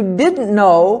Philistines, who didn't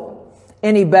know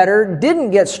any better,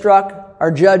 didn't get struck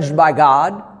or judged by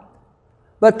God,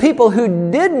 but people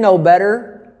who did know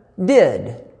better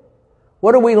did.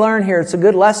 What do we learn here? It's a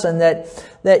good lesson that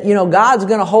God's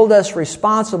going to hold us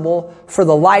responsible for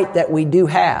the light that we do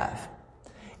have.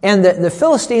 And the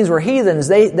Philistines were heathens.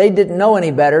 They didn't know any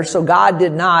better, so God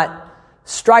did not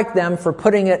strike them for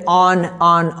putting it on a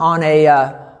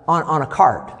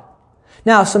cart.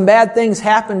 Now, some bad things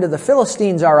happened to the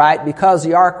Philistines, all right, because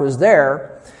the ark was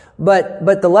there.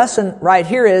 But the lesson right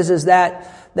here is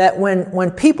that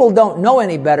when people don't know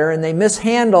any better and they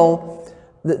mishandle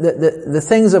the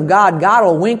things of God, God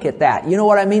will wink at that. You know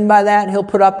what I mean by that? He'll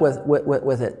put up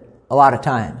with it a lot of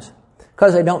times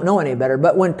because they don't know any better.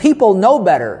 But when people know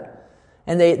better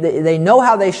and they know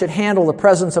how they should handle the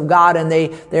presence of God and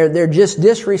they're just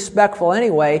disrespectful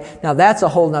anyway, now that's a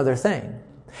whole nother thing.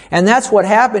 And that's what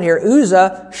happened here.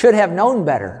 Uzzah should have known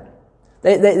better.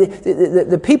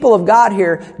 The people of God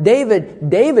here,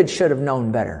 David should have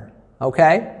known better.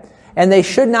 Okay? And they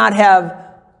should not have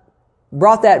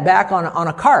brought that back on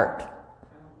a cart.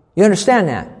 You understand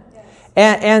that?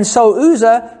 And so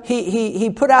Uzzah, he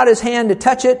put out his hand to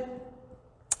touch it,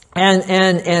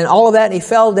 and all of that, and he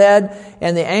fell dead,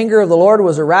 and the anger of the Lord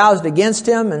was aroused against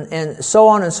him, and so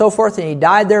on and so forth, and he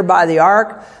died there by the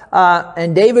ark,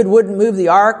 and David wouldn't move the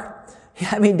ark.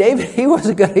 I mean, David,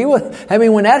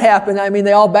 when that happened,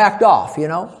 they all backed off,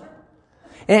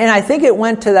 And I think it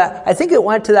went to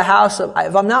the house of,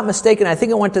 if I'm not mistaken, I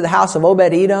think it went to the house of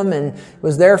Obed-Edom and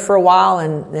was there for a while,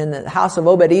 and the house of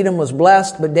Obed-Edom was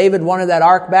blessed, but David wanted that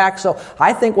ark back. So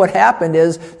I think what happened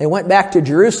is they went back to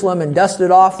Jerusalem and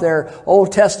dusted off their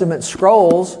Old Testament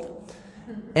scrolls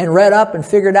and read up and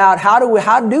figured out how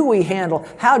do we handle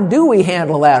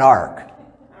that ark?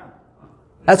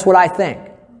 That's what I think.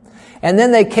 And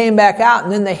then they came back out,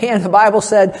 and then the Bible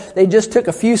said they just took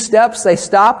a few steps, they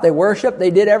stopped, they worshiped, they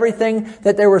did everything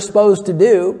that they were supposed to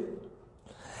do.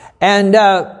 And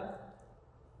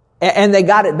they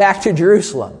got it back to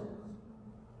Jerusalem.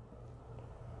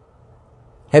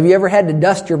 Have you ever had to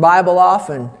dust your Bible off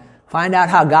and find out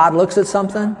how God looks at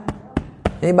something?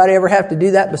 Anybody ever have to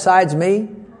do that besides me?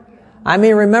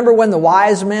 Remember when the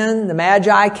wise men, the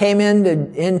Magi, came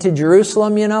into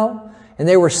Jerusalem, and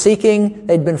they were seeking,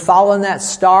 they'd been following that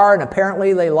star, and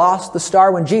apparently they lost the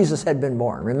star when Jesus had been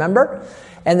born, remember?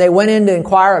 And they went in to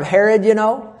inquire of Herod,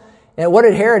 And what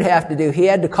did Herod have to do? He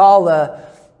had to call the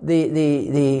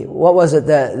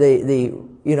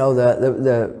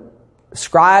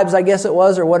scribes, I guess it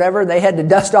was, or whatever. They had to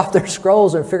dust off their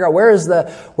scrolls and figure out where's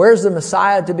the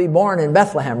Messiah to be born in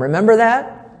Bethlehem. Remember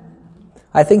that?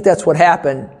 I think that's what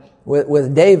happened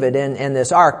with David and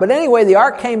this ark. But anyway, the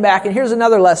ark came back, and here's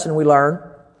another lesson we learn.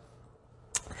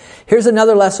 Here's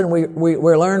another lesson we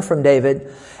learn from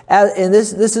David. And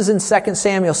this is in 2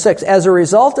 Samuel 6. As a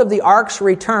result of the ark's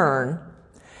return,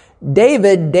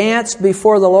 David danced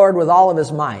before the Lord with all of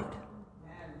his might.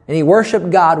 And he worshiped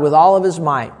God with all of his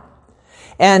might.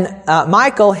 And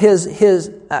Michal,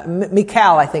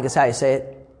 Michal, I think is how you say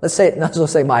it. Let's say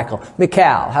Michal.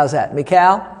 Michal, how's that?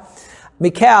 Michal?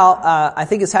 Michal, I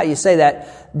think is how you say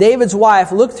that, David's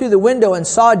wife, looked through the window and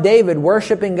saw David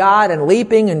worshiping God and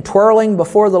leaping and twirling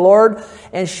before the Lord.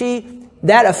 And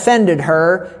that offended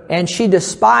her, and she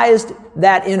despised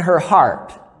that in her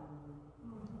heart.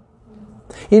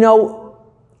 You know,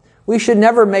 we should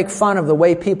never make fun of the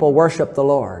way people worship the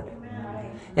Lord.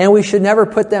 And we should never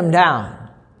put them down.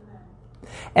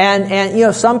 And you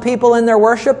know, some people in their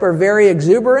worship are very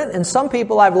exuberant, and some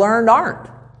people I've learned aren't.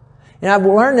 And I've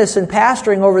learned this in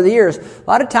pastoring over the years. A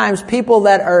lot of times people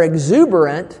that are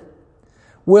exuberant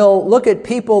will look at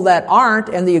people that aren't,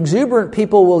 and the exuberant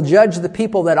people will judge the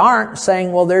people that aren't,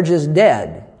 saying, well, they're just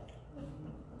dead.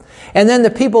 And then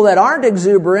the people that aren't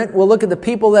exuberant will look at the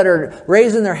people that are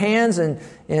raising their hands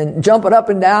and jumping up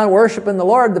and down, worshiping the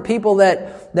Lord. The people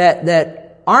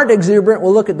that aren't exuberant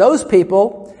will look at those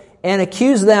people and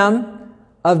accuse them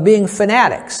of being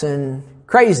fanatics and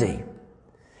crazy.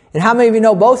 And how many of you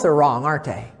know both are wrong, aren't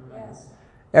they? Yes.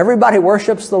 Everybody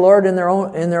worships the Lord in their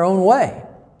own way.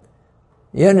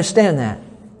 You understand that?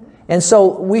 And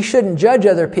so we shouldn't judge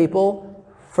other people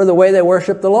for the way they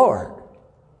worship the Lord.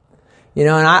 You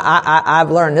know, and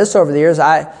I've learned this over the years.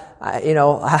 I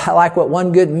like what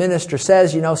one good minister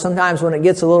says. You know, sometimes when it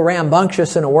gets a little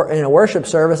rambunctious in a worship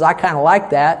service, I kind of like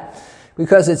that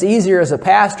because it's easier as a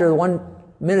pastor. The one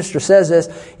minister says this: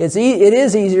 it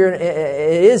is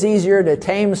easier to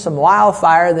tame some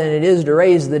wildfire than it is to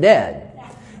raise the dead.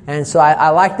 And so I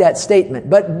like that statement.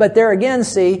 But there again,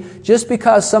 see, just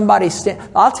because somebody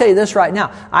I'll tell you this right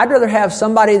now. I'd rather have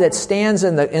somebody that stands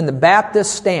in the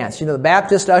Baptist stance. You know, the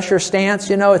Baptist usher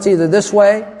stance, you know, it's either this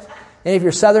way. And if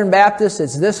you're Southern Baptist,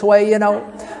 it's this way, you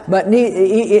know. But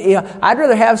I'd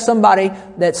rather have somebody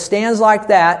that stands like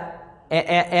that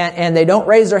and they don't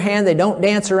raise their hand, they don't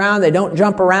dance around, they don't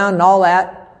jump around and all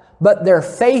that, but they're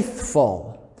faithful.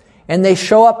 And they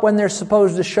show up when they're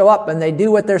supposed to show up, and they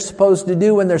do what they're supposed to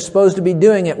do when they're supposed to be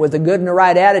doing it with a good and a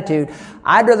right attitude.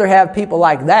 I'd rather have people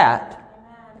like that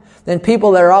than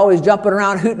people that are always jumping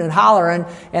around, hooting and hollering,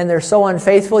 and they're so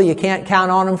unfaithful you can't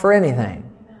count on them for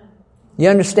anything. You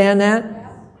understand that?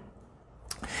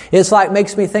 It's like,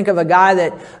 makes me think of a guy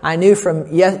that I knew from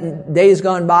days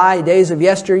gone by, days of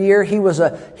yesteryear. He was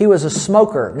a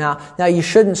smoker. Now you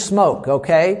shouldn't smoke,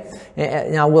 okay?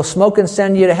 Now, will smoking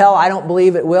send you to hell? I don't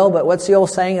believe it will, but what's the old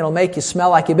saying? It'll make you smell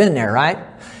like you've been there, right?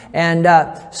 And,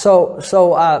 but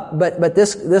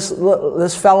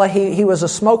this fella, he was a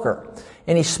smoker.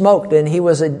 And he smoked, and he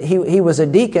was a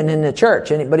deacon in the church,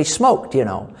 but he smoked, you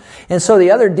know. And so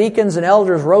the other deacons and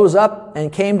elders rose up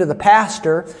and came to the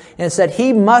pastor and said,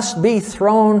 he must be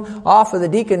thrown off of the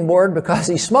deacon board because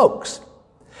he smokes.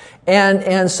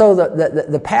 And so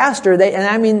the pastor,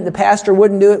 the pastor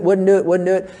wouldn't do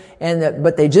it,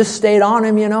 but they just stayed on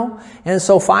him, you know. And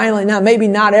so finally, now maybe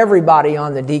not everybody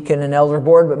on the deacon and elder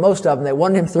board, but most of them, they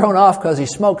wanted him thrown off because he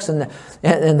smokes. And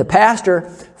the pastor,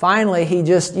 finally, he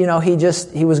was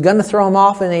going to throw him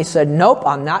off, and he said, nope,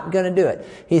 I'm not going to do it.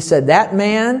 He said, that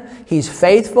man, he's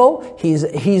faithful.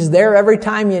 He's there every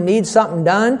time you need something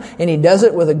done, and he does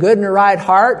it with a good and a right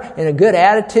heart and a good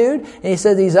attitude. And he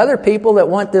said, these other people that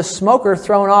want this smoker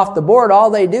thrown off the board,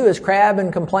 all they do is crab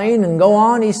and complain and go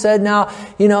on. He said, now,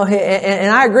 you know,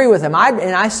 and I agree with him.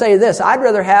 I say this, I'd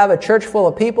rather have a church full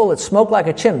of people that smoke like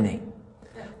a chimney,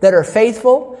 that are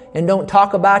faithful and don't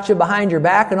talk about you behind your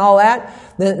back and all that,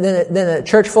 than a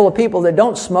church full of people that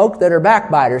don't smoke, that are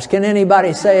backbiters. Can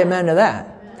anybody say amen to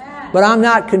that? But I'm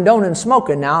not condoning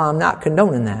smoking now. I'm not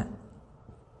condoning that.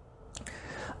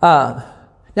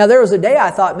 Now, there was a day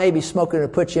I thought maybe smoking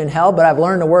would put you in hell, but I've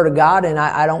learned the Word of God, and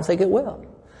I don't think it will.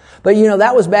 But, you know,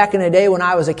 that was back in the day when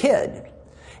I was a kid.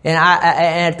 And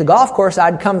at the golf course,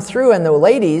 I'd come through, and the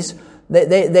ladies,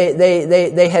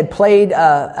 they had played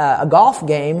a golf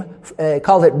game,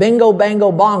 called it Bingo,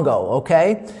 Bango, Bongo,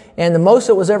 okay? And the most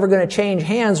that was ever going to change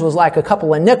hands was like a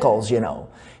couple of nickels, you know.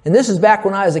 And this is back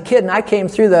when I was a kid, and I came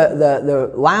through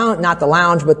the lounge, not the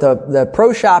lounge, but the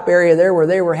pro shop area there where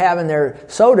they were having their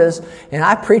sodas, and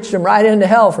I preached them right into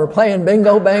hell for playing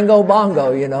Bingo, Bango,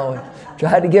 Bongo, you know, and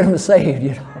tried to get them saved,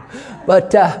 you know.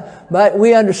 But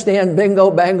we understand Bingo,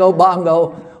 Bango,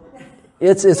 Bongo.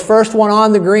 It's first one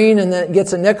on the green, and then it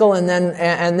gets a nickel, and then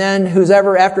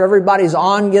after everybody's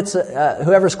on gets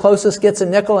whoever's closest gets a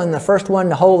nickel, and the first one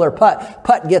to hold their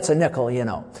putt gets a nickel, you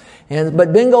know.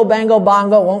 But Bingo, Bango,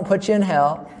 Bongo won't put you in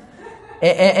hell.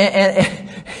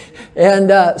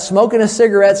 And smoking a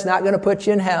cigarette's not going to put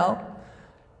you in hell.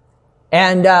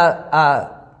 And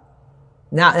now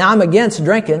I'm against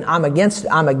drinking. I'm against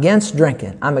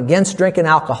drinking. I'm against drinking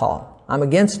alcohol. I'm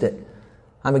against it.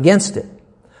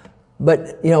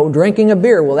 But, you know, drinking a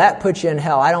beer, will that put you in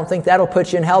hell? I don't think that'll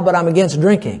put you in hell, but I'm against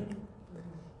drinking.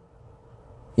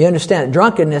 You understand?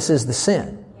 Drunkenness is the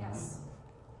sin. Yes.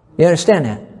 You understand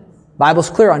that? Bible's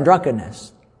clear on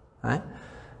drunkenness. Right?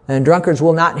 And drunkards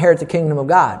will not inherit the kingdom of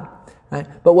God. Right?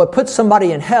 But what puts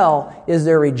somebody in hell is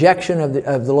their rejection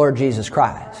of the Lord Jesus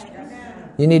Christ.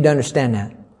 You need to understand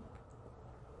that.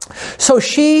 So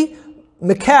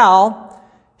Michal,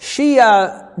 she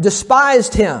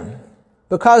despised him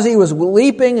because he was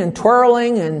leaping and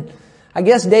twirling, and I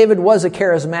guess David was a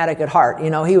charismatic at heart. You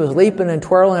know, he was leaping and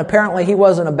twirling. Apparently he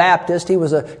wasn't a Baptist. He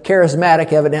was a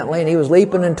charismatic, evidently, and he was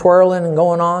leaping and twirling and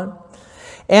going on.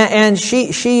 And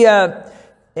he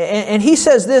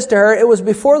says this to her, "It was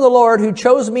before the Lord who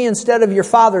chose me instead of your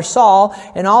father Saul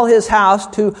and all his house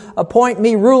to appoint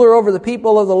me ruler over the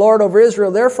people of the Lord over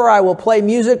Israel. Therefore I will play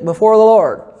music before the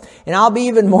Lord. And I'll be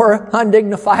even more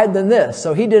undignified than this."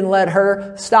 So he didn't let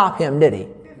her stop him, did he?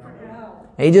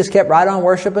 He just kept right on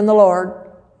worshiping the Lord.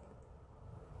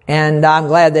 And I'm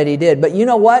glad that he did. But you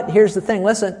know what? Here's the thing.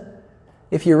 Listen.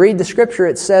 If you read the scripture,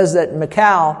 it says that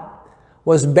Michal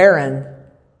was barren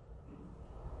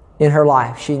in her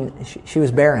life. She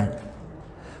was barren.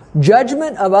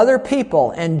 Judgment of other people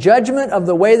and judgment of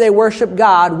the way they worship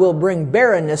God will bring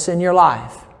barrenness in your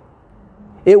life.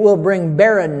 It will bring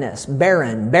barrenness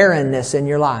in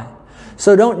your life.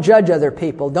 So don't judge other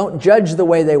people. Don't judge the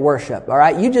way they worship. All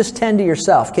right? You just tend to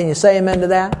yourself. Can you say amen to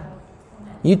that?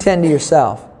 You tend to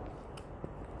yourself.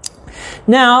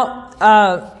 Now,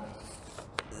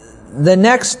 the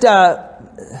next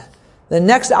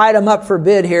item up for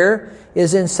bid here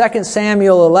is in 2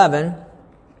 Samuel 11.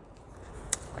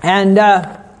 And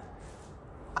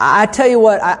I tell you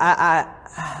what,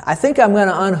 I think I'm going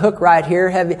to unhook right here.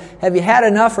 Have you had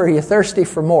enough, or are you thirsty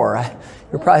for more?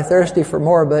 You're probably thirsty for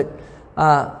more,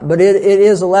 but it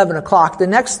is 11 o'clock. The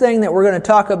next thing that we're going to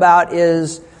talk about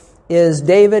is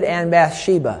David and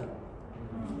Bathsheba.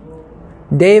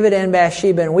 David and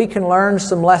Bathsheba, and we can learn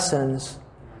some lessons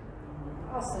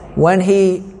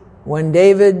when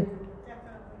David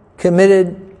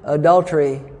committed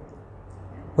adultery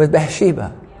with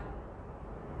Bathsheba.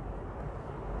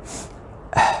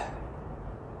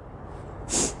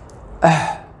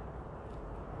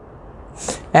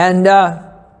 And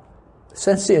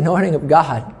sense the anointing of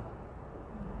God.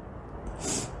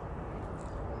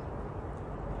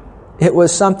 It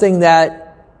was something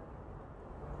that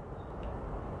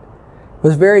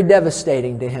was very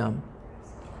devastating to him.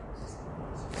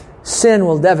 Sin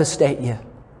will devastate you.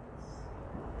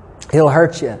 It'll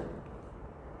hurt you.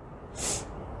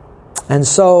 And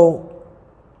so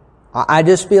I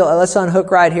just feel, let's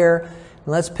unhook right here and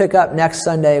let's pick up next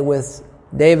Sunday with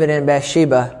David and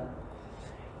Bathsheba.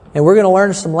 And we're going to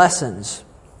learn some lessons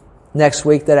next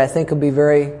week that I think will be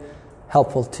very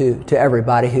helpful to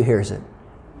everybody who hears it.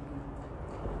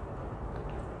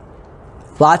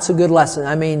 Lots of good lessons.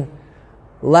 I mean,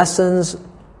 lessons,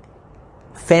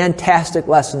 fantastic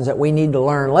lessons that we need to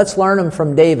learn. Let's learn them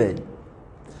from David,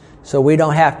 so we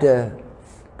don't have to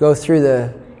go through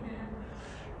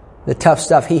the tough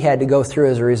stuff he had to go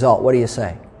through as a result. What do you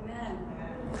say? Amen.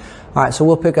 All right, so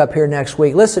we'll pick up here next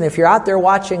week. Listen, if you're out there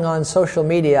watching on social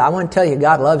media, I want to tell you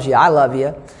God loves you. I love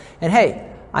you. And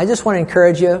hey, I just want to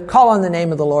encourage you. Call on the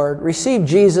name of the Lord. Receive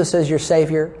Jesus as your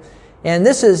Savior. And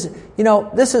this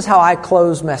is how I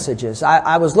close messages.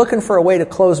 I was looking for a way to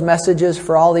close messages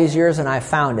for all these years, and I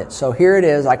found it. So here it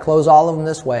is. I close all of them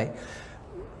this way.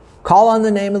 Call on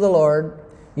the name of the Lord.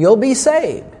 You'll be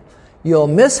saved. You'll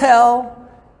miss hell.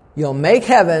 You'll make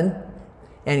heaven.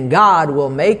 And God will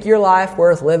make your life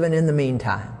worth living in the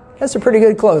meantime. That's a pretty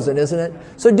good closing, isn't it?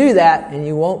 So do that, and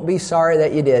you won't be sorry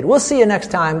that you did. We'll see you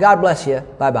next time. God bless you.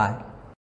 Bye-bye.